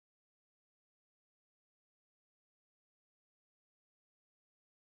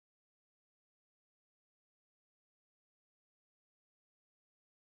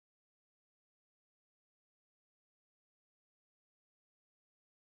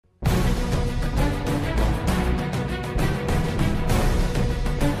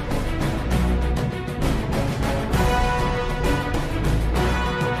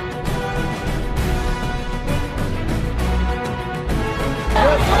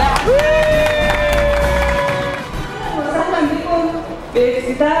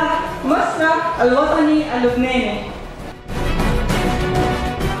بافتتاح مسرح الوطني اللبناني.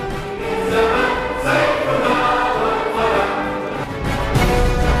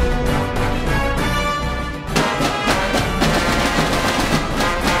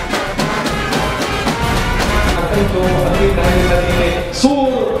 انتم اكيد هاي المدينه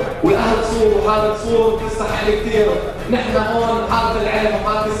صور، والاهل صور، وحاله صور بتستحق كثير. نحن هون حاله العلم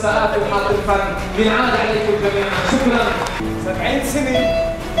وحاله الثقافه وحاله الفن، بنعاد عليكم جميعا. شكرا. 70 سنه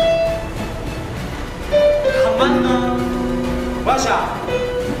حملنا وجع،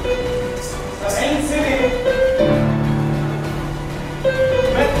 70 سنه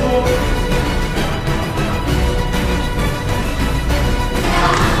مترو.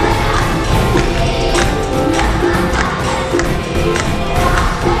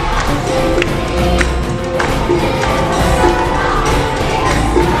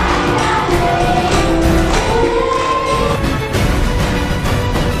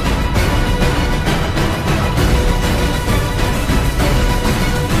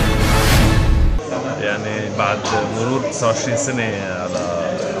 يعني بعد مرور 29 سنة على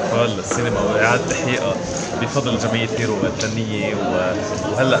إقبال السينما وإعادة تحقيقها بفضل جمعية تيرو الفنية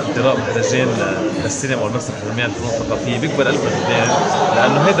وهلا انطلاق مهرجان السينما والمسرح جميع الفنون الثقافية بيكبر قلب لبنان،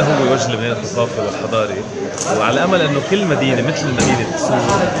 لأنه هذا هو وجه لبنان الثقافي والحضاري، وعلى أمل إنه كل مدينة مثل مدينة سور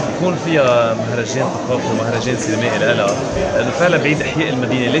يكون فيها مهرجان ثقافي ومهرجان سينمائي لها، لأنه فعلا بعيد إحياء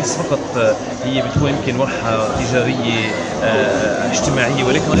المدينة ليس فقط هي بتكون يمكن واحة تجارية اجتماعية،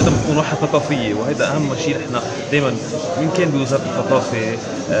 ولكن أيضا بتكون واحة ثقافية، وهذا أهم شيء نحن دائما إن كان بوزارة الثقافة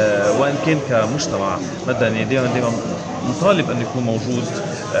وإن كان كمجتمع مدني دائما نطالب أن يكون موجود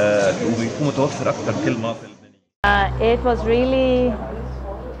ويكون متوفر أكثر بكل مناطق اللبنانية. It was really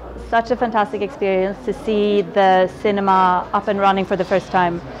such a fantastic experience to see the cinema up and running for the first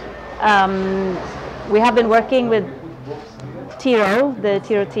time. We have been working with the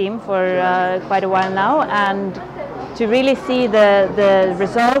Tiro team for quite a while now, and to really see the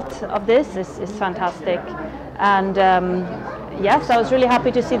result of this is fantastic. And yes, I was really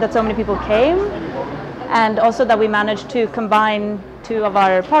happy to see that so many people came, and also that we managed to combine two of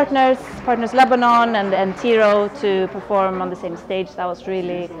our partners Lebanon and Tiro, to perform on the same stage. That was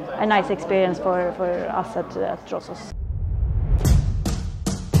really a nice experience for us at Trossos.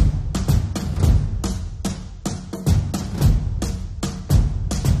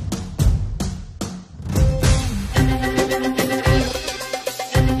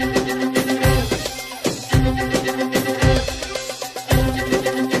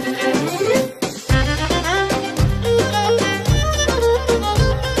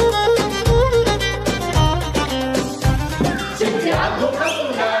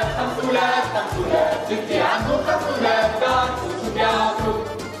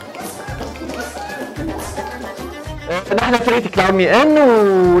 نحن فرقة كلاومي ان،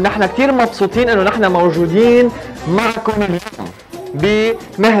 ونحن كثير مبسوطين انه نحن موجودين معكم اليوم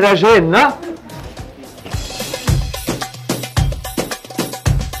بمهرجاننا.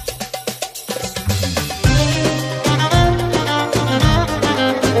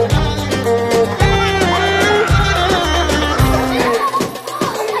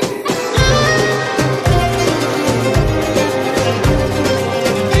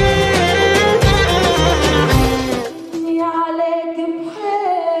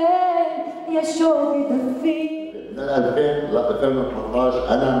 من 2000 ل 2018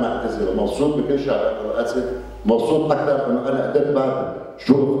 انا معتزل، مبسوط بكل شيء على راسي، مبسوط اكثر انه انا قدرت بعد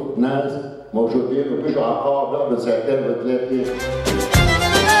شوف ناس موجودين وبيجوا على القاعه بيقعدوا ساعتين وثلاثه.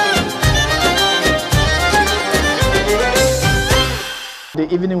 The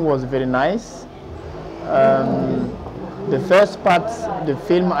evening was very nice. The first part, the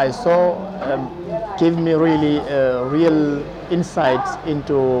film I saw gave me really real insights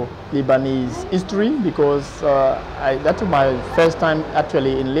into Lebanese history, because that was my first time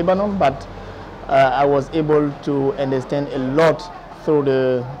actually in Lebanon, but I was able to understand a lot through the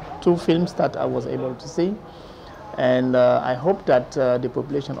two films that I was able to see, and I hope that the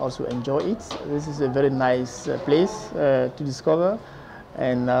population also enjoy it. This is a very nice place to discover,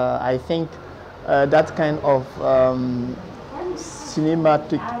 and I think that kind of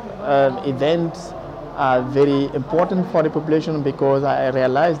cinematic events are very important for the population, because I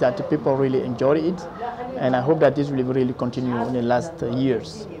realized that the people really enjoy it, and I hope that this will really continue in the last years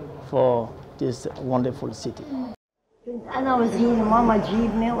for this wonderful city. كنت أنا وصغيرة ماما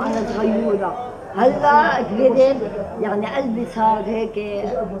تجيبني وأنا صغيرة، هلا كبرت يعني قلبي صار هيك،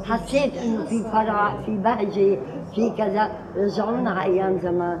 حسيت إنه في فرح، في بهجة، في كذا، رجعونا على أيام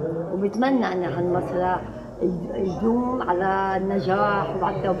زمان، وبتمنى أنا هالمسرح يدوم على النجاح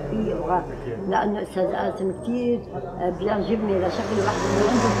وعلى التوفيق، لانه استاذ قاسم كثير بيعجبني لشغله واحده انه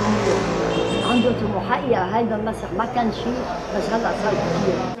عنده طموح، عنده طموح. حقيقه هيدا المسرح ما كان شيء بس هلا صار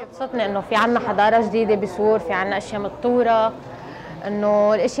كثير. بسطني انه في عنا حضاره جديده بسور، في عنا اشياء متطوره،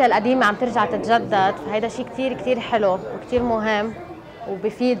 انه الاشياء القديمه عم ترجع تتجدد، فهيدا شيء كثير كثير حلو وكثير مهم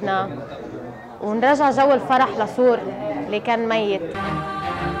وبفيدنا، ونرجع جو الفرح لسور اللي كان ميت.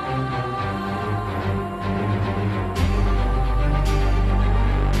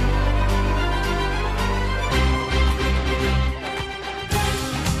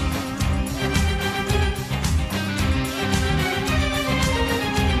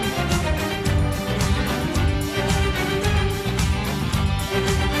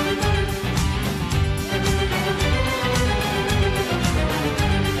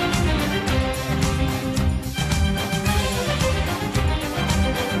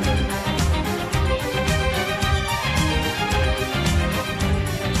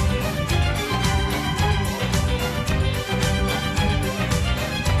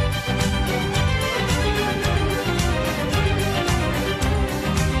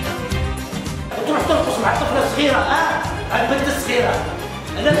 مع طفلة صغيرة، البنت الصغيرة،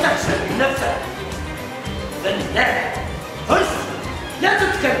 لا تحشر نفسك. لا هش، لا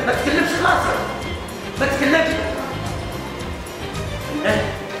تتكلم، ما تتكلمش خلاص، ما تتكلمش.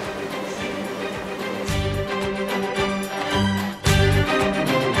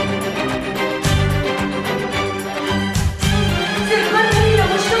 سيرمانية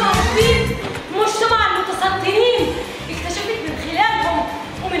مجتمع مفيد، مجتمع المتسلطنين اكتشفت من خلالهم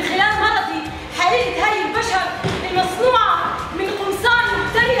ومن خلال مرضي حقيقة هاي البشر المصنوعة من قمصان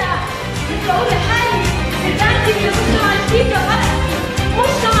مخترعة. بقول لحالي سيرمانية مجتمع جديد يا فرق،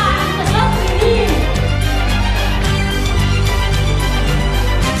 مجتمع المتسلطنين.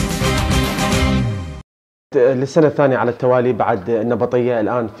 للسنة الثانية على التوالي بعد النبطية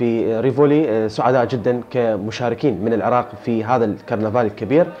الآن في ريفولي، سعداء جدا كمشاركين من العراق في هذا الكرنفال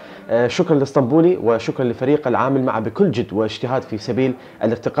الكبير. شكرا لاسطنبولي وشكرا لفريق العامل معه بكل جد واجتهاد في سبيل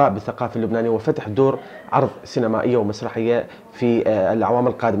الارتقاء بالثقافة اللبنانية وفتح دور عرض سينمائية ومسرحية في الأعوام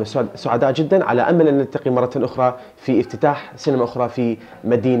القادمة. سعداء جدا، على أمل أن نلتقي مرة أخرى في افتتاح سينما أخرى في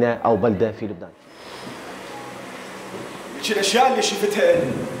مدينة أو بلدة في لبنان. الأشياء اللي شفتها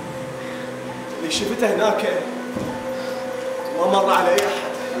هناك ما مر على أي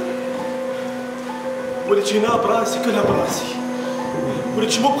أحد، واللي جيناه براسي كلها براسي،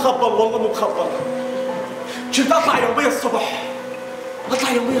 واللي مو مخبر والله مو مخبر. كنت أطلع يوميا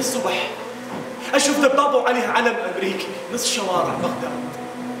الصبح أشوف دبابة وعليها علم أمريكي نص شوارع بغداد،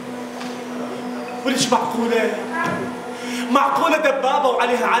 واللي معقولة دبابة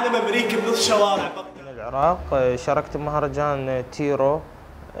وعليها علم أمريكي بنص شوارع بغداد. من العراق شاركت بمهرجان تيرو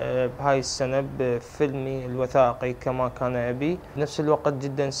بهاي السنة بفيلمي الوثائقي كما كان أبي. بنفس الوقت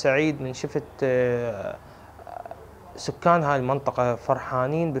جدا سعيد من شفت سكان هاي المنطقة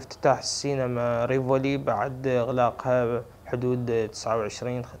فرحانين بافتتاح السينما ريفولي بعد إغلاقها حدود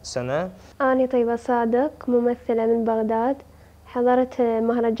 29 سنة. أنا طيبة صادق، ممثلة من بغداد، حضرت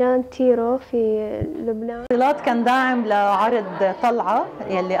مهرجان تيرو في لبنان. الانطلاق كان داعم لعرض طلعة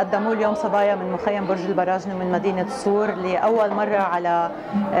يلي قدموه اليوم صبايا من مخيم برج البراجنة من مدينة سور لأول مرة على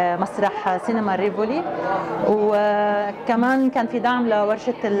مسرح سينما ريفولي، وكمان كان في دعم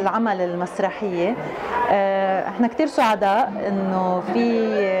لورشة العمل المسرحية. احنا كتير سعداء انه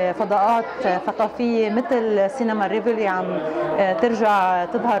في فضاءات ثقافية مثل سينما ريفولي عم ترجع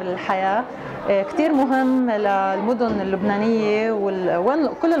تظهر للحياة. كتير مهم للمدن اللبنانية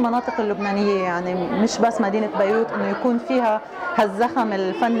وكل المناطق اللبنانية، يعني مش بس مدينة بيروت، انه يكون فيها هالزخم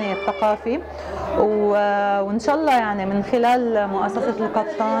الفني الثقافي. وان شاء الله يعني من خلال مؤسسة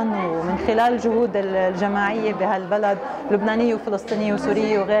القطان ومن خلال الجهود الجماعية بهالبلد لبنانية وفلسطينية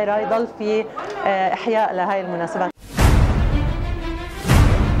وسورية وغيرها يضل في إحياء لهاي المناسبات.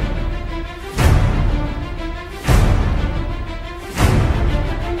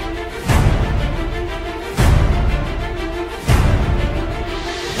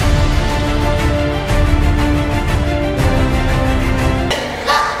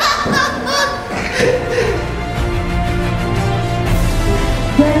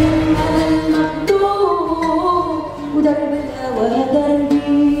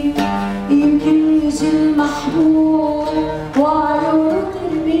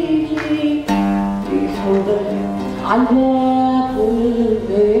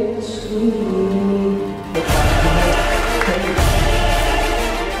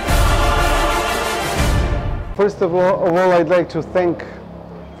 First of all, I'd like to thank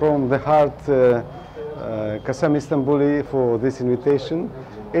from the heart Kasam Istanbouli for this invitation.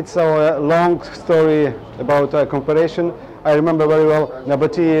 It's a long story about cooperation. I remember very well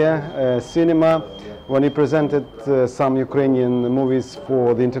Nabatiye Cinema when he presented some Ukrainian movies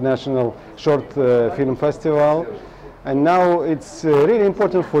for the International Short Film Festival. And now it's really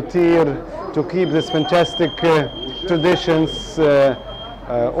important for Tyr to keep this fantastic traditions,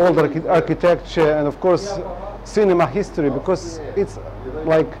 old architecture, and of course cinema history, because it's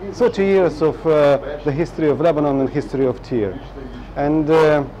like 30 years of the history of Lebanon and history of Tyr. And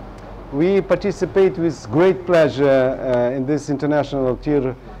we participate with great pleasure in this International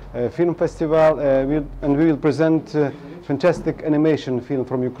Tyr Film Festival, and we will present fantastic animation film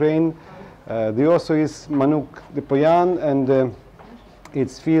from Ukraine. The author is Manuk Depoyan, and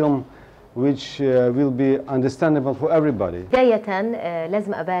it's film which will be understandable for everybody. بداية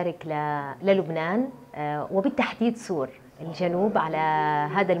لازم أبارك للبنان وبالتحديد سور الجنوب على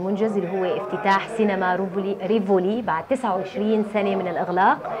هذا المنجز اللي هو افتتاح سينما ريفولي بعد 29 سنة من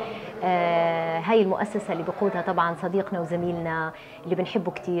الإغلاق. هاي المؤسسة اللي بقودها طبعا صديقنا وزميلنا اللي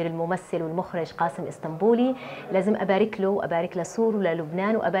بنحبه كتير الممثل والمخرج قاسم اسطنبولي. لازم أبارك له وأبارك لسور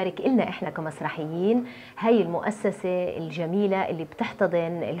وللبنان وأبارك إلنا إحنا كمسرحيين. هاي المؤسسة الجميلة اللي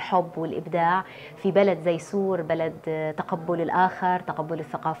بتحتضن الحب والإبداع في بلد زي سور، بلد تقبل الآخر، تقبل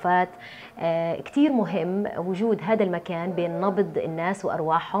الثقافات. كتير مهم وجود هذا المكان بين نبض الناس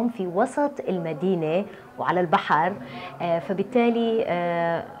وأرواحهم في وسط المدينة وعلى البحر. فبالتالي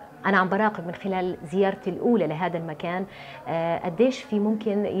أنا عم براقب من خلال زيارتي الأولى لهذا المكان قديش في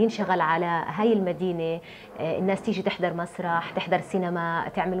ممكن ينشغل على هاي المدينة، الناس تيجي تحضر مسرح، تحضر سينما،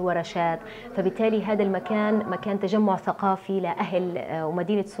 تعمل ورشات. فبالتالي هذا المكان مكان تجمع ثقافي لأهل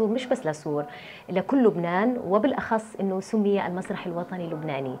ومدينة سور، مش بس لسور، لكل لبنان، وبالأخص إنه سمي المسرح الوطني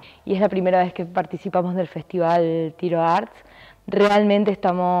اللبناني. Y es la primera vez que participamos del Festival Tiro Arts. Realmente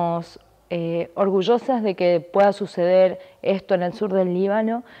estamos orgullosas de que pueda suceder esto en el sur del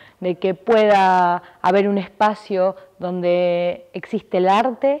Líbano, de que pueda haber un espacio donde existe el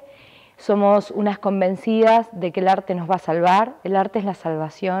arte. Somos unas convencidas de que el arte nos va a salvar, el arte es la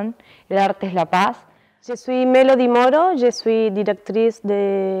salvación, el arte es la paz. Je suis Mélodie Moro, je suis directrice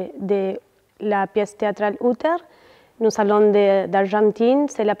de la pièce théâtrale Outer. Nous allons d'Argentine,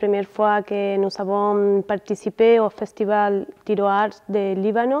 c'est la première fois que nous avons participé au Festival Tiro Arts de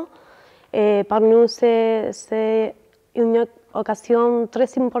Líbano. Para nous, c'est une occasion très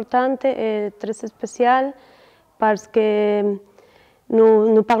importante et très spéciale parce que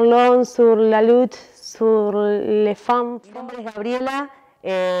nous parlons sur la lutte, sur les femmes. Mi nombre es Gabriela,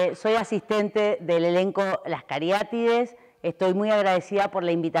 soy asistente del elenco Las Cariátides. Estoy muy agradecida por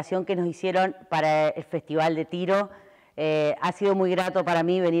la invitación que nos hicieron para el Festival de Tiro. Ha sido muy grato para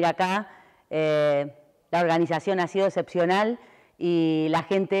mí venir acá. La organización ha sido excepcional y la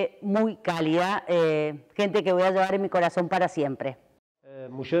gente muy cálida, gente que voy a llevar en mi corazón para siempre.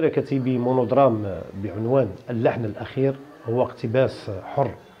 مشاركتي بمونودرام بعنوان اللحن الأخير هو اقتباس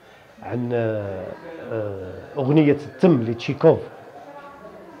حر عن أغنية التم لتشيكوف.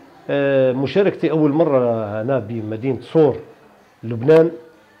 مشاركتي أول مرة أنا بمدينة صور لبنان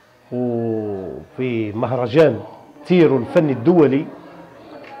وفي مهرجان تيرو الفني الدولي.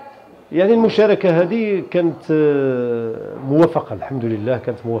 يعني المشاركة هذه كانت موفقة الحمد لله،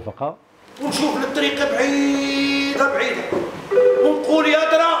 كانت موفقة. ونشوف الطريق بعيدة بعيدة ونقول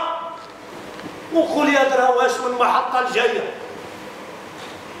يا درا واش من المحطة الجاية.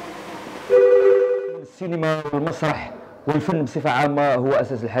 السينما والمسرح والفن بصفة عامة هو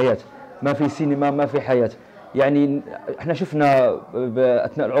أساس الحياة. ما في سينما ما في حياة. يعني احنا شفنا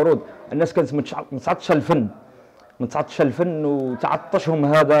أثناء العروض الناس كانت متعطشة الفن وتعطشهم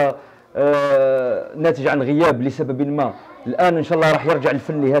هذا ناتج عن غياب لسبب ما. الآن إن شاء الله راح يرجع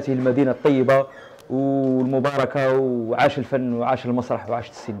الفن لهذه المدينة الطيبة والمباركة، وعاش الفن وعاش المسرح وعاش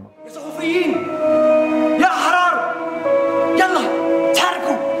السينما. يا صحفيين يا أحرار يلا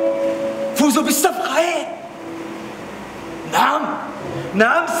تحركوا فوزوا بالصفقة. ايه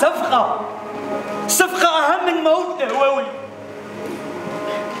نعم صفقة أهم من موت الهواوي.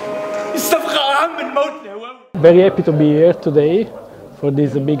 الصفقة أهم من موت الهواوي. Very happy to be here today for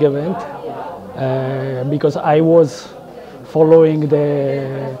this big event because I was following the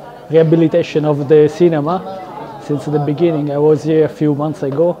rehabilitation of the cinema since the beginning. I was here a few months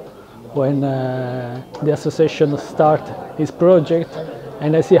ago when the association started its project, and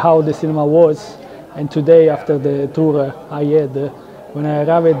I see how the cinema was. And today, after the tour I had, when I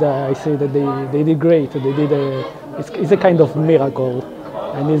arrived, I see that they did great. They did it's a kind of miracle,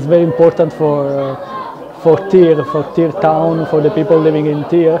 and it's very important for Tyr town, for the people living in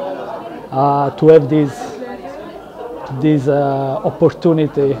Tyr, to have this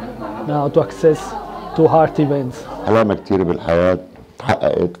opportunity now to access to art events. علامة كتير بالحياة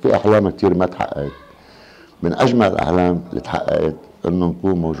تحققت، في أحلام كتير ما تحققت. من أجمل الأحلام اللي تحققت إنه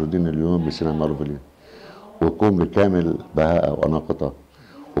نكون موجودين اليوم بسينما ريفولي، ويكون بكامل بهاء وأناقتها،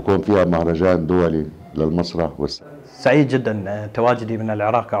 ويكون فيها مهرجان دولي للمسرح سعيد جدا تواجدي من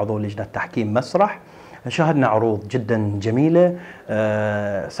العراق كعضو لجنة تحكيم مسرح. شاهدنا عروض جدا جميلة.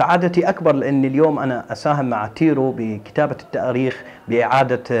 سعادتي أكبر لأني اليوم أنا أساهم مع تيرو بكتابة التاريخ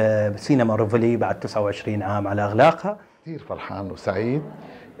بإعادة سينما ريفولي بعد 29 عام على إغلاقها. كثير فرحان وسعيد.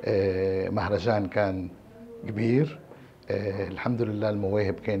 مهرجان كان كبير، الحمد لله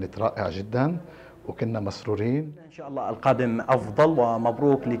المواهب كانت رائعة جدا وكنا مسرورين. إن شاء الله القادم أفضل،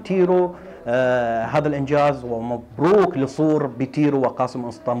 ومبروك لتيرو هذا الإنجاز، ومبروك لصور بتيرو وقاسم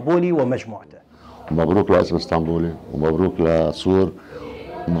اسطنبولي ومجموعته. مبروك لقاسم اسطنبولي، ومبروك لصور،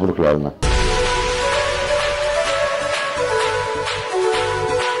 ومبروك لنا.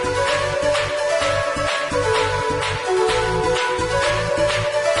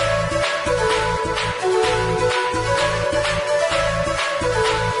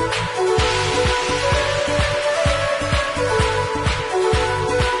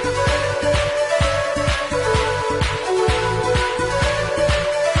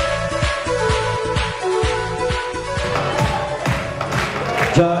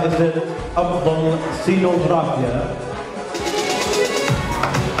 جائزة أفضل سينوغرافيا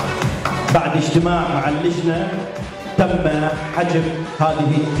بعد اجتماع مع اللجنة تم حجب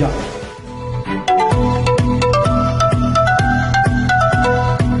هذه الجائزة.